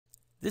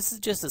This is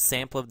just a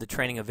sample of the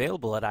training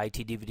available at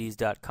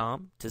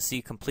itdvds.com. To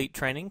see complete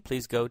training,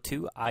 please go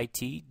to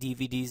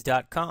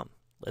itdvds.com.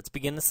 Let's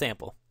begin the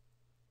sample.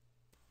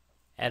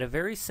 At a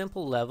very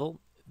simple level,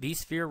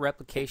 vSphere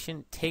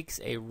Replication takes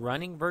a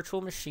running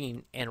virtual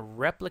machine and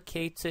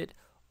replicates it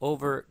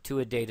over to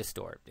a data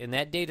store. And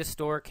that data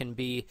store can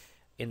be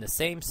in the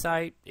same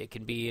site, it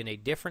can be in a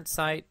different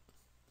site,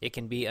 it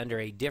can be under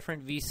a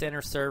different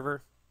vCenter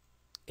server.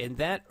 And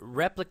that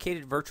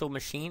replicated virtual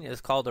machine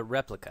is called a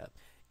replica.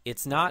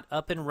 It's not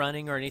up and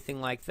running or anything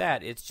like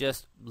that. It's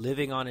just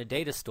living on a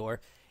data store.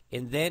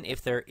 And then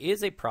if there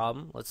is a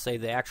problem, let's say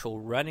the actual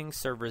running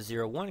server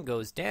 01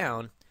 goes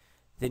down,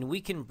 then we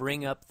can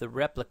bring up the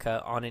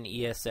replica on an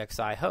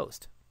ESXi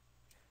host.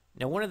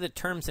 Now, one of the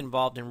terms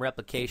involved in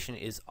replication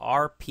is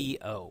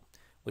RPO,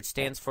 which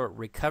stands for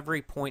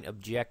Recovery Point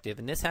Objective.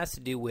 And this has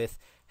to do with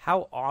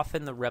how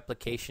often the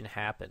replication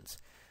happens.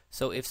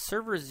 So if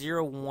server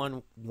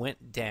 01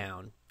 went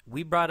down,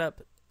 we brought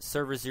up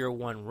server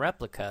 01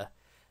 replica,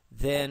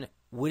 then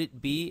would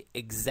it be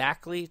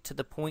exactly to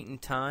the point in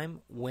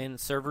time when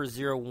server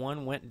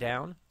 01 went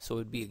down? So it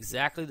would be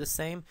exactly the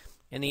same?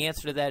 And the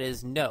answer to that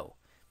is no.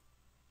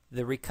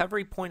 The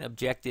recovery point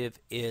objective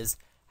is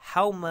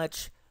how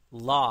much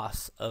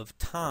loss of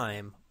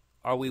time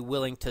are we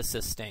willing to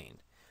sustain.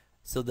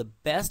 So the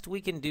best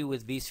we can do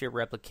with vSphere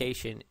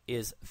Replication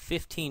is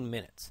 15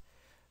 minutes.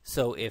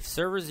 So if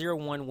server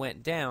 01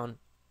 went down,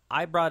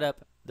 I brought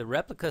up the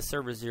replica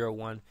server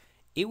 01,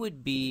 it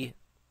would be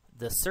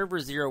the server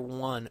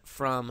 01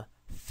 from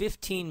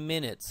 15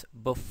 minutes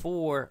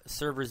before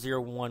server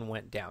 01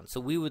 went down.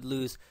 So we would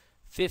lose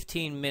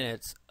 15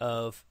 minutes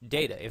of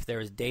data. If there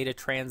was data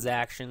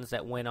transactions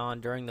that went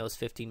on during those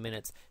 15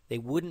 minutes, they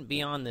wouldn't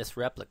be on this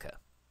replica.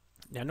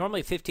 Now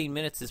normally 15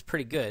 minutes is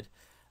pretty good.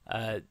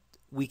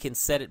 We can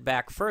set it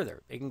back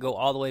further. It can go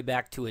all the way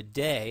back to a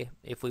day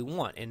if we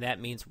want, and that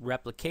means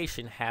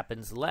replication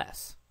happens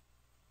less.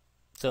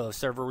 So if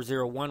server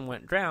 01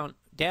 went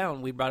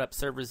down, we brought up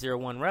server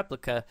 01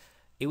 replica,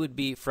 it would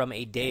be from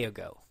a day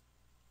ago.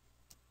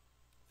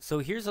 So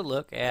here's a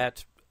look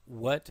at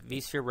what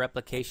vSphere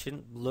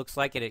Replication looks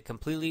like, and it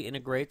completely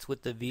integrates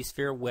with the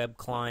vSphere web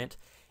client.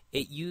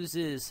 It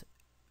uses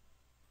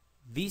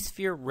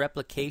vSphere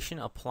Replication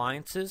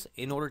appliances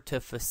in order to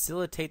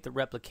facilitate the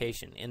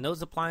replication, and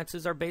those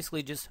appliances are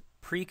basically just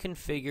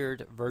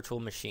pre-configured virtual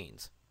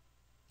machines.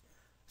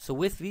 So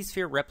with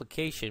vSphere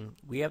Replication,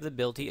 we have the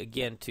ability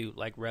again to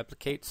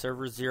replicate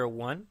server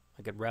 01.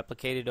 I could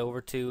replicate it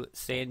over to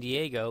San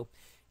Diego,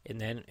 and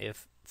then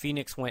if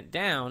Phoenix went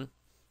down,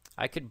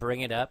 I could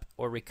bring it up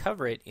or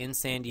recover it in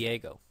San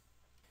Diego.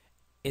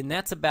 And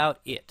that's about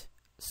it.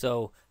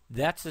 So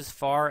that's as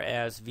far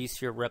as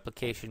vSphere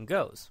Replication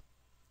goes.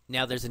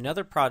 Now there's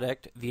another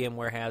product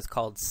VMware has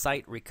called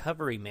Site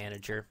Recovery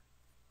Manager,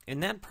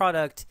 and that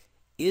product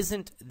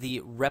isn't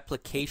the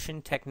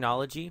replication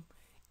technology.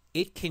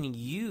 It can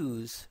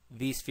use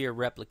vSphere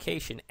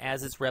Replication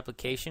as its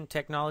replication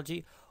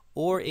technology,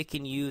 or it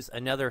can use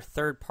another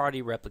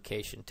third-party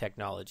replication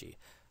technology,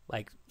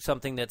 like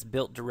something that's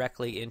built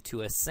directly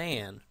into a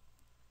SAN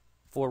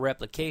for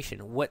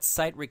replication. What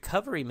Site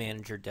Recovery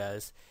Manager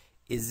does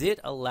is it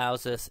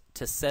allows us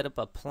to set up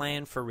a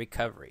plan for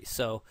recovery.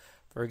 So,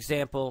 for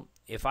example,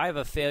 if I have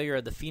a failure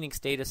at the Phoenix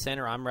data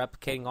center, I'm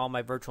replicating all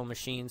my virtual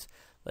machines.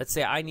 Let's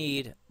say I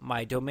need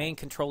my domain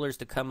controllers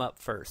to come up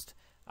first.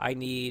 I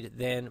need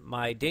then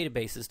my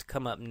databases to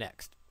come up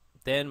next.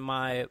 Then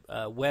my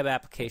web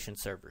application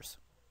servers.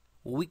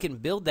 Well, we can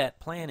build that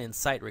plan in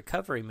Site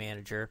Recovery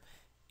Manager,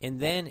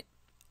 and then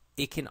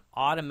it can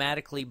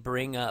automatically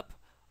bring up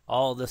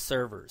all the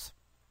servers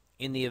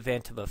in the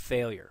event of a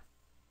failure.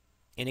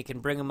 And it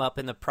can bring them up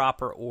in the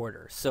proper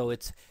order. So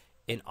it's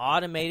an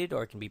automated,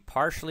 or it can be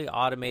partially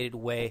automated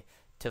way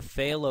to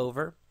fail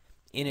over.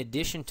 In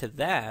addition to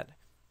that,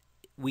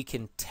 we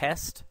can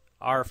test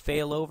our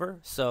failover.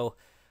 So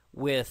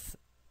with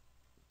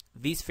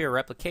vSphere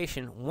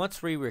Replication,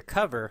 once we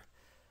recover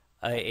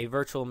a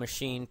virtual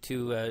machine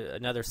to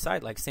another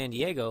site like San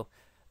Diego,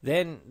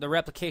 then the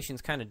replication's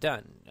kind of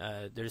done.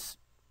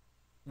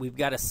 We've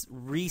got to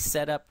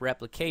reset up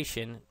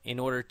replication in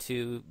order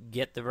to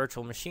get the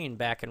virtual machine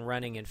back and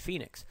running in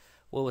Phoenix.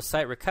 Well, with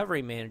Site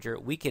Recovery Manager,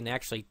 we can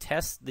actually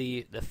test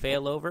the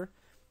failover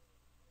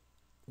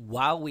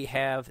while we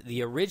have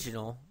the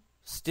original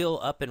still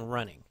up and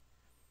running.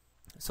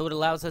 So it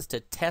allows us to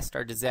test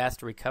our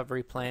disaster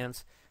recovery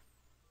plans.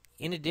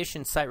 In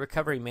addition, Site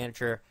Recovery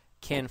Manager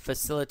can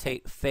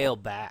facilitate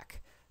failback.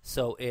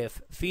 So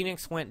if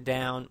Phoenix went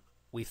down,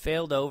 we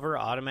failed over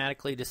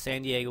automatically to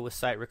San Diego with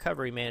Site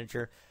Recovery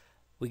Manager,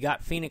 we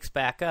got Phoenix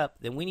back up,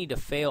 then we need to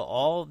fail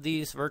all of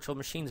these virtual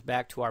machines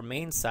back to our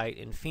main site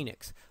in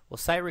Phoenix. Well,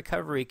 Site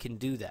Recovery can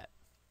do that.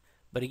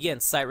 But again,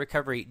 Site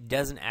Recovery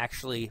doesn't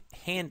actually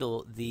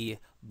handle the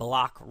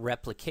block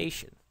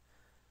replication.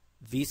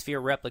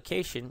 vSphere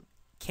Replication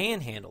can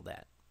handle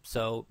that.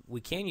 So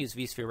we can use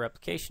vSphere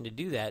Replication to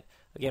do that,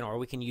 again, or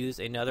we can use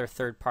another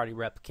third-party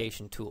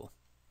replication tool.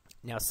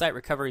 Now, Site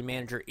Recovery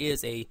Manager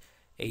is a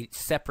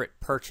separate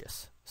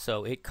purchase,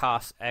 so it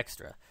costs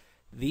extra.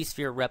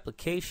 vSphere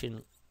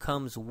Replication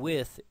comes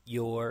with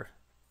your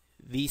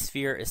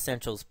vSphere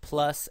Essentials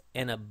Plus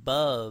and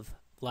above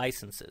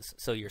licenses.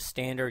 So your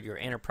Standard, your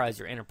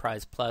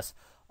Enterprise Plus,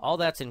 all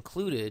that's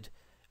included,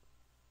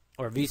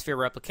 or vSphere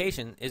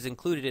Replication is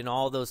included in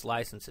all those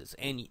licenses,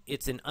 and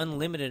it's an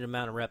unlimited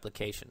amount of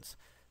replications.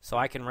 So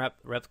I can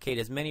replicate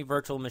as many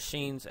virtual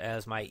machines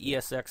as my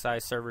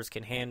ESXi servers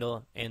can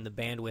handle and the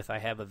bandwidth I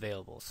have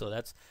available. So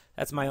that's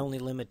my only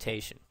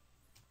limitation.